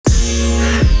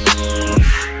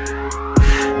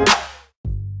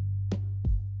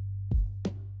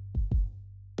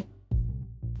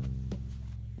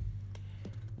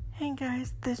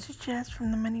guys, this is Jess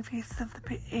from the Many Faces of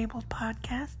the Abled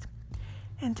podcast,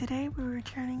 and today we're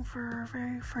returning for our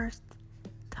very first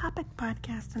topic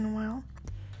podcast in a while,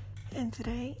 and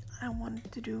today I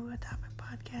wanted to do a topic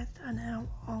podcast on how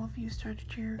all of you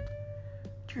started your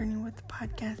journey with the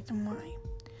podcast and why.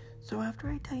 So after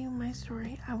I tell you my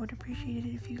story, I would appreciate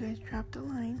it if you guys dropped a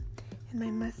line in my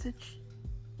message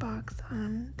box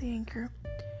on the Anchor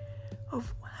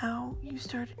of how you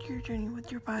started your journey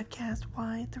with your podcast,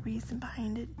 why, the reason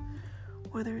behind it,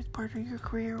 whether it's part of your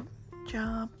career,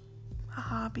 job, a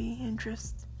hobby,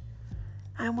 interest.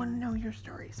 I want to know your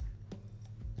stories.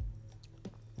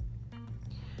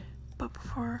 But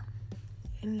before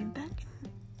any of that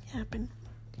can happen,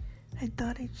 I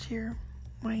thought I'd share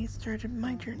why I started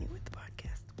my journey with the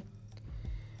podcast.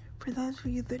 For those of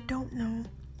you that don't know,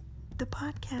 the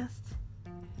podcast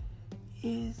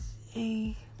is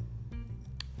a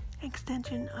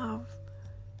extension of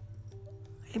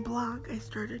a blog I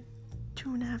started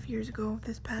 2.5 years ago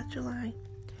this past July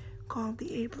called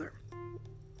The Abler.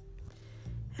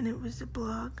 And it is a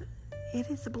blog, I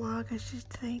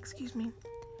should say,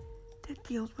 that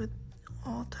deals with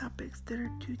all topics that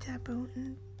are too taboo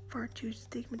and far too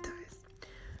stigmatized.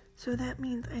 So that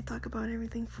means I talk about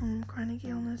everything from chronic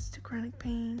illness to chronic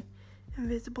pain,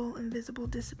 invisible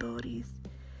disabilities,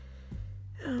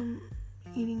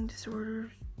 eating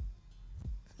disorders,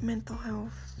 mental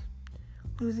health,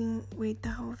 losing weight the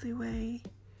healthy way,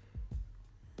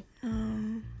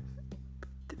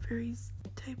 the various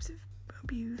types of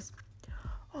abuse,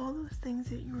 all those things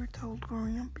that you were told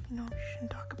growing up, you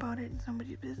shouldn't talk about it in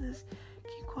somebody's business,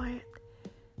 keep quiet.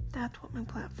 That's what my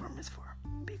platform is for,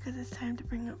 because it's time to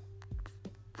bring up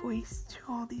voice to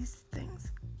all these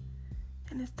things,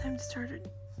 and it's time to start a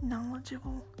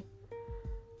knowledgeable,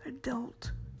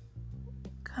 adult,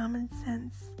 common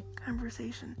sense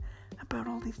conversation about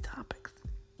all these topics.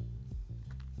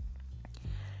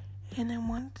 And I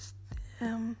want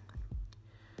to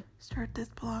start this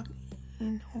blog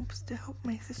in hopes to help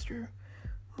my sister,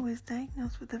 who was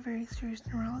diagnosed with a very serious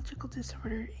neurological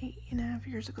disorder 8.5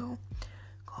 years ago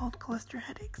called cluster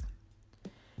headaches.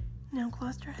 Now,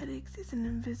 cluster headaches is an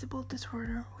invisible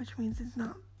disorder, which means it's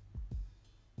not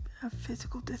a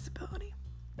physical disability,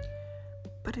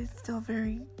 but it's still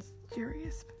very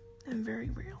serious and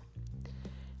very real.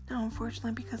 Now,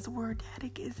 unfortunately, because the word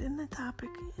headache is in the topic,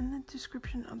 in the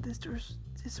description of this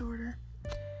disorder,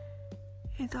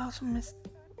 it's also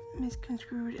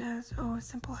misconstrued as, a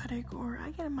simple headache, or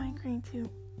I get a migraine too.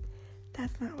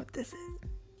 That's not what this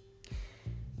is.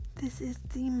 This is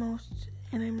the most,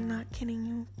 and I'm not kidding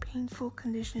you, painful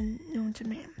condition known to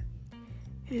man.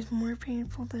 It is more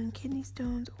painful than kidney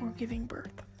stones or giving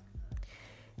birth.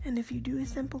 And if you do a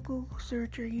simple Google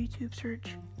search or YouTube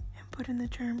search and put in the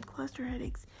term cluster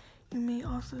headaches, you may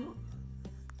also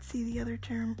see the other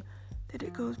term that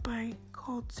it goes by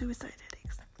called suicide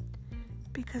headaches,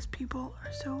 because people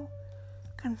are so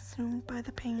consumed by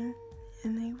the pain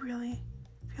and they really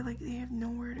feel like they have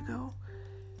nowhere to go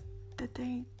that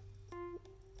they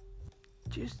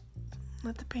just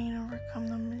let the pain overcome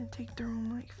them and take their own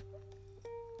life.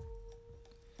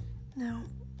 Now,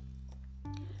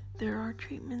 there are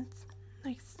treatments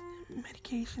like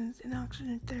medications and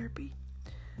oxygen therapy.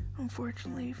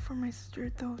 Unfortunately for my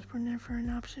sister, those were never an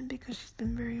option because she's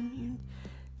been very immune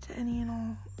to any and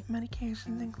all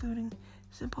medications, including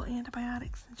simple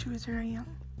antibiotics, since she was very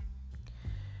young.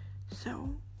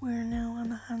 So we're now on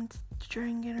the hunt to try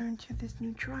and get her into this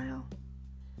new trial.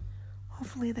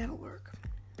 Hopefully that'll work,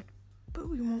 but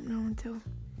we won't know until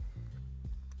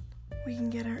we can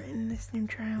get her in this new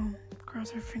trial.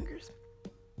 Cross our fingers.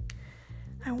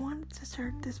 I wanted to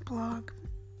start this blog,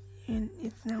 and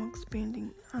it's now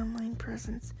expanding online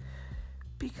presence,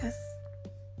 because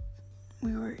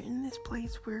we were in this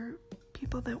place where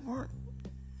people that weren't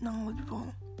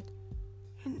knowledgeable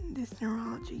in this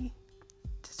neurology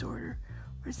disorder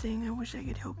were saying, I wish I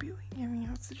could help you, giving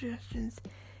out suggestions.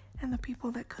 And the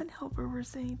people that could help her were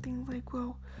saying things like,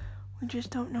 well, we just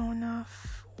don't know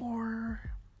enough, or,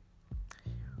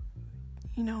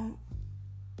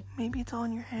 maybe it's all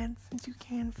in your head since you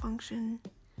can function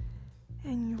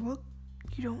and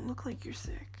you don't look like you're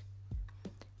sick,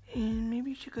 and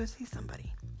maybe you should go see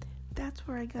somebody. That's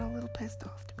where I got a little pissed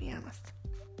off, to be honest,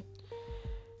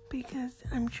 because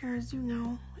I'm sure, as you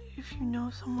know, if you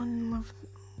know someone and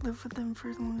live with them for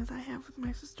as long as I have with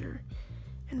my sister,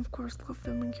 and of course love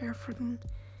them and care for them,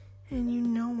 and you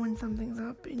know when something's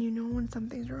up, and you know when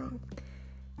something's wrong,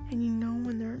 and you know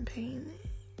when they're in pain,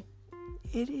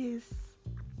 it is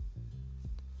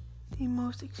the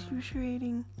most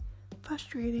excruciating,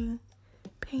 frustrating,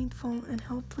 painful, and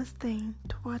helpless thing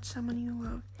to watch someone you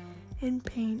love in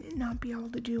pain and not be able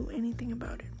to do anything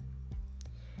about it.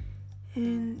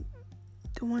 And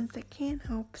the ones that can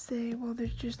help say, well,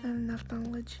 there's just not enough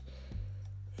knowledge,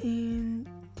 and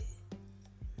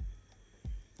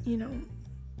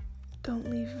don't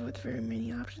leave with very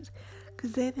many options,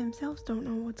 because they themselves don't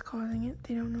know what's causing it.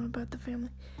 They don't know about the family.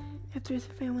 If there's a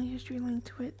family history linked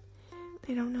to it,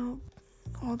 they don't know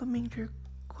all the major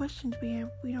questions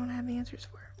we don't have answers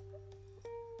for.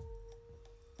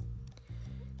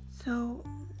 So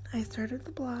I started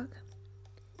the blog,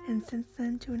 and since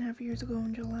then, 2.5 years ago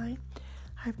in July,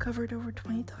 I've covered over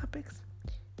 20 topics,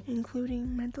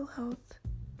 including mental health,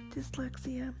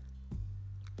 dyslexia,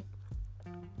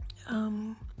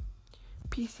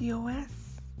 PCOS.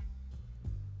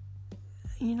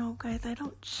 Guys, I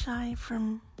don't shy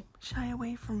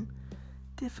away from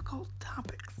difficult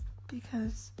topics,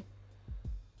 because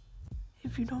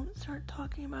if you don't start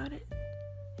talking about it,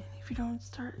 and if you don't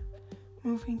start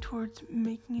moving towards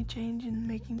making a change and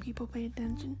making people pay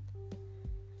attention,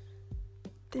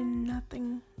 then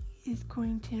nothing is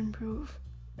going to improve.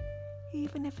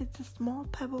 Even if it's a small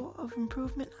pebble of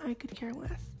improvement, I could care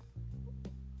less.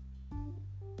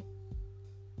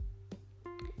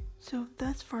 So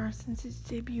thus far, since its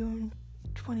debut in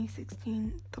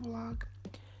 2016, the blog,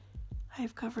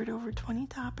 I've covered over 20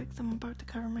 topics. I'm about to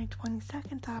cover my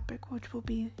 22nd topic, which will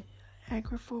be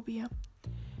agoraphobia.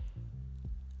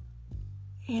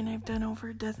 And I've done over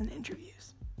a dozen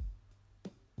interviews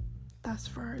thus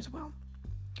far as well.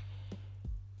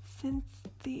 Since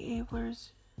the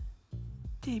Ablers'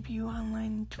 debut online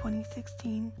in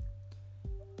 2016,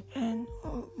 and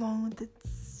along with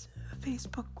its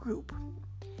Facebook group,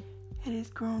 it has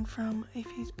grown from a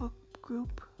Facebook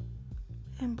group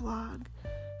and blog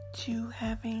to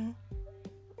having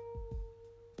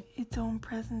its own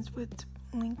presence with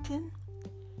LinkedIn,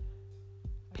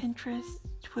 Pinterest,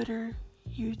 Twitter,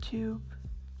 YouTube.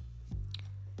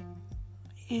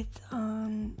 It's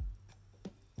on,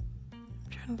 I'm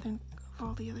trying to think of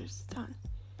all the others it's on.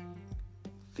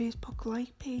 Facebook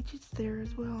like page, it's there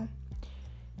as well.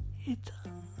 It's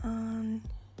on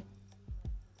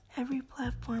every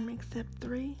platform except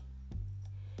 3,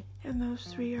 and those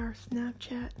 3 are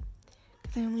Snapchat,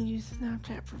 because I only use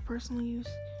Snapchat for personal use,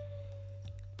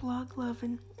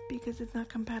 Bloglovin, because it's not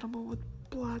compatible with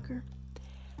Blogger,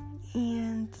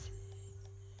 and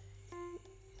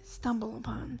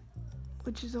StumbleUpon,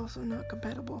 which is also not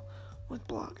compatible with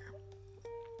Blogger.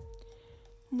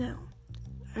 Now,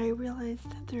 I realize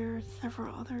that there are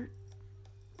several other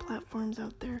platforms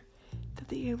out there that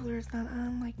the Abler is not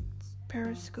on, like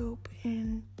Periscope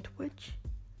and Twitch.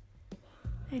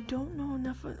 I don't know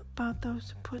enough about those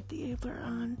to put the Abler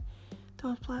on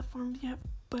those platforms yet,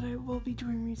 but I will be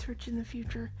doing research in the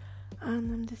future on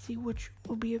them to see which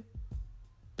will be a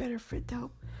better fit to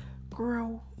help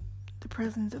grow the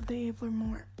presence of the Abler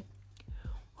more.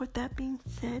 With that being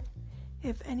said,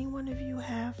 if any one of you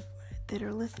that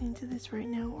are listening to this right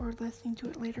now or listening to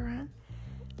it later on,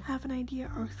 have an idea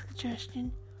or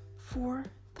suggestion for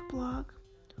the blog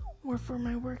or for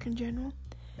my work in general,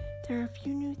 there are a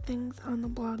few new things on the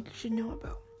blog you should know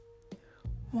about.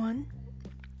 1,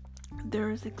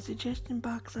 there is a suggestion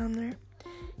box on there.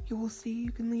 You will see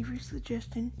you can leave your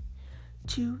suggestion.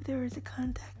 2, there is a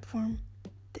contact form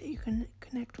that you can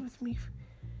connect with me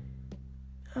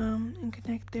and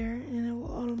connect there, and it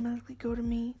will automatically go to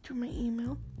me through my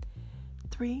email.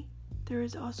 3, there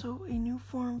is also a new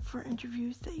form for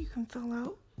interviews that you can fill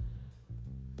out.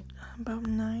 About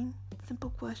 9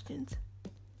 simple questions.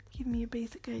 Give me a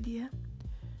basic idea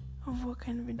of what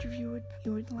kind of interview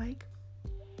you would like.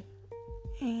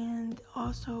 And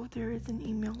also there is an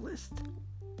email list.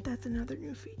 That's another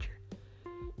new feature.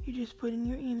 You just put in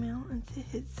your email and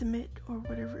hit submit or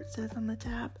whatever it says on the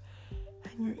tab,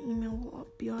 and your email will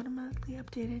be automatically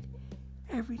updated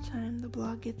every time the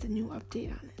blog gets a new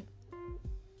update on it.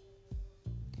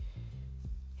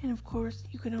 And of course,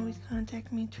 you can always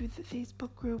contact me through the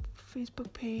Facebook group,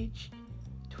 Facebook page,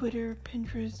 Twitter,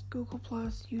 Pinterest, Google+,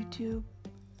 YouTube,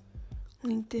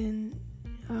 LinkedIn,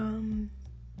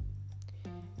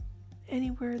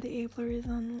 anywhere the Abler is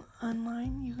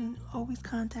online. You can always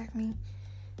contact me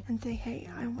and say, hey,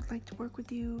 I would like to work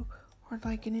with you, or I'd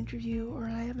like an interview, or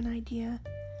I have an idea.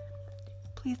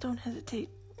 Please don't hesitate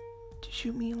to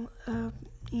shoot me an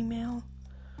email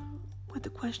with a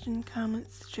question,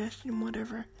 comment, suggestion,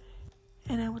 whatever,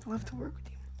 and I would love to work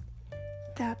with you.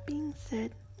 That being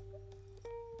said,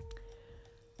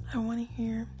 I want to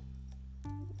hear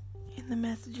in the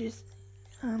messages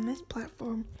on this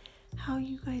platform how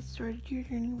you guys started your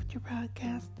journey with your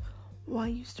podcast, why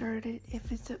you started it,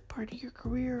 if it's a part of your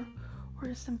career or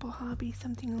a simple hobby,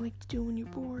 something you like to do when you're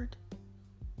bored.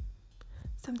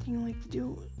 something you like to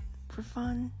do for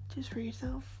fun, just for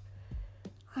yourself,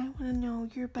 I want to know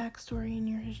your backstory and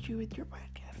your history with your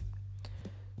podcast.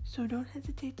 So don't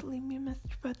hesitate to leave me a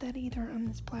message about that either on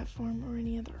this platform or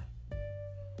any other,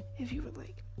 if you would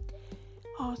like.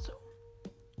 Also,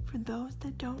 for those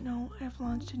that don't know, I've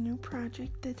launched a new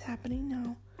project that's happening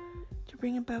now to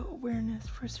bring about awareness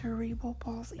for cerebral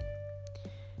palsy.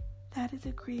 That is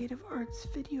a creative arts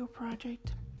video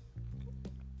project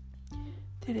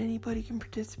that anybody can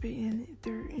participate in if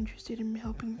they're interested in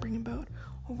helping bring about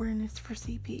awareness for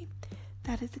CP.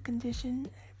 That is a condition,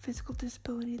 physical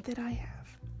disability that I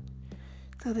have.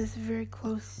 So this is very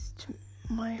close to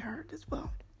my heart as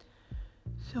well.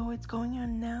 So it's going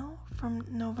on now from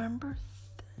November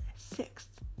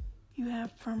 6th. You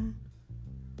have from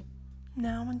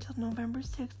now until November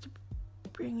 6th to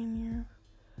put in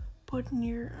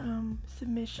your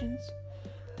submissions.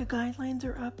 The guidelines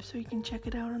are up, so you can check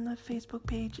it out on the Facebook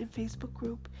page and Facebook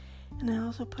group, and I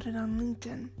also put it on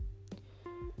LinkedIn,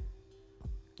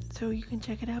 so you can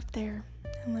check it out there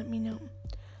and let me know.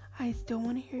 I still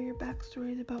want to hear your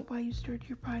backstories about why you started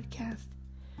your podcast,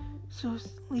 so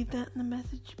leave that in the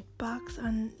message box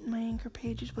on my Anchor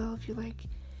page as well if you like.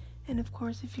 And of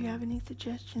course, if you have any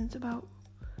suggestions about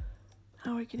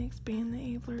how I can expand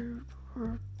the Abler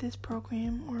or this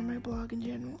program or my blog in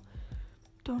general,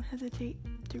 don't hesitate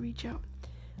to reach out.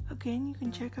 Again, you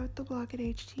can check out the blog at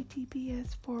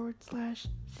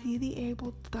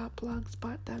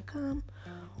https://seetheabled.blogspot.com,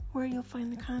 where you'll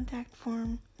find the contact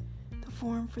form, the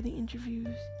form for the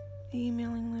interviews, the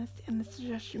emailing list, and the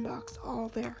suggestion box all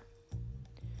there.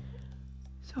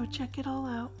 So check it all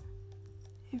out.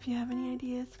 If you have any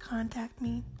ideas, contact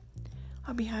me.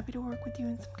 I'll be happy to work with you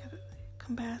in some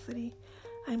capacity.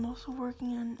 I'm also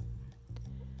working on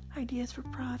ideas for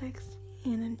products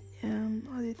and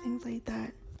other things like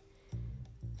that.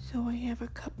 So I have a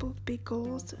couple of big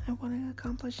goals I want to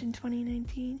accomplish in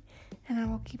 2019, and I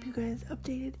will keep you guys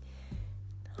updated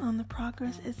on the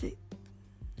progress as it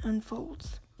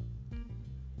unfolds.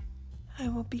 I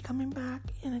will be coming back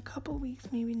in a couple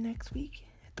weeks, maybe next week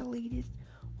at the latest,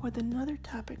 with another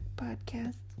topic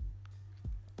podcast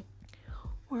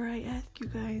where I ask you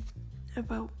guys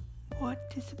about what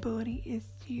disability is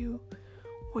to you.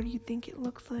 What do you think it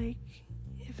looks like?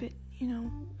 If it,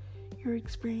 your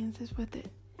experiences with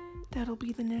it. That'll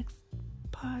be the next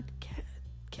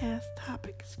podcast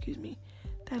topic,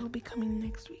 That'll be coming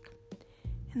next week.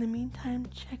 In the meantime,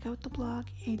 check out the blog,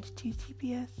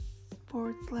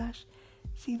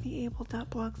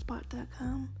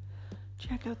 https://seetheabled.blogspot.com.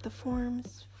 Check out the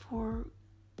forms for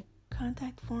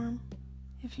contact form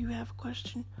if you have a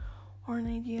question or an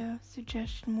idea,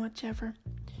 suggestion, whichever.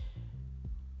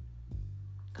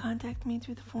 Contact me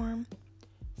through the forum.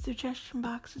 Suggestion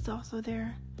box is also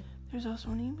there. There's also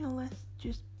an email list.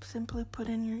 Just simply put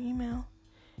in your email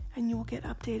and you will get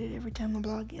updated every time the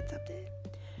blog gets updated.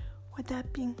 With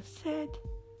that being said,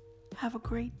 have a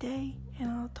great day,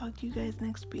 and I'll talk to you guys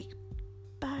next week.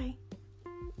 Bye.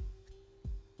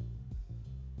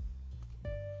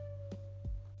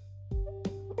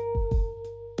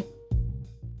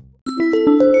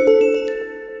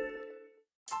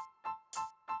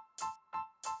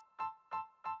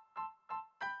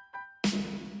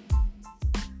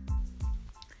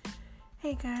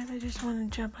 Hey guys, I just want to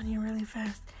jump on you really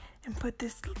fast and put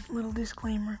this little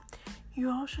disclaimer. You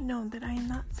all should know that I am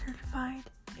not certified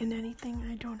in anything.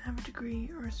 I don't have a degree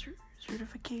or a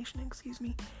certification,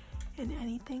 in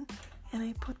anything. And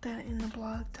I put that in the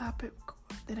blog topic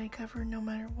that I cover no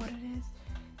matter what it is.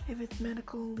 If it's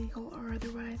medical, legal, or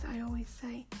otherwise, I always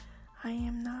say I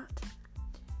am not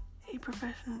a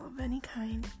professional of any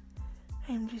kind.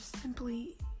 I am just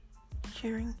simply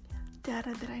sharing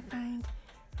data that I find.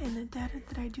 And the data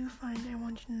that I do find, I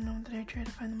want you to know that I try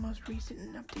to find the most recent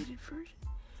and updated version.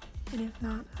 And if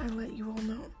not, I let you all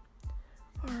know.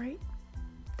 Alright?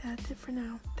 That's it for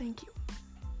now. Thank you.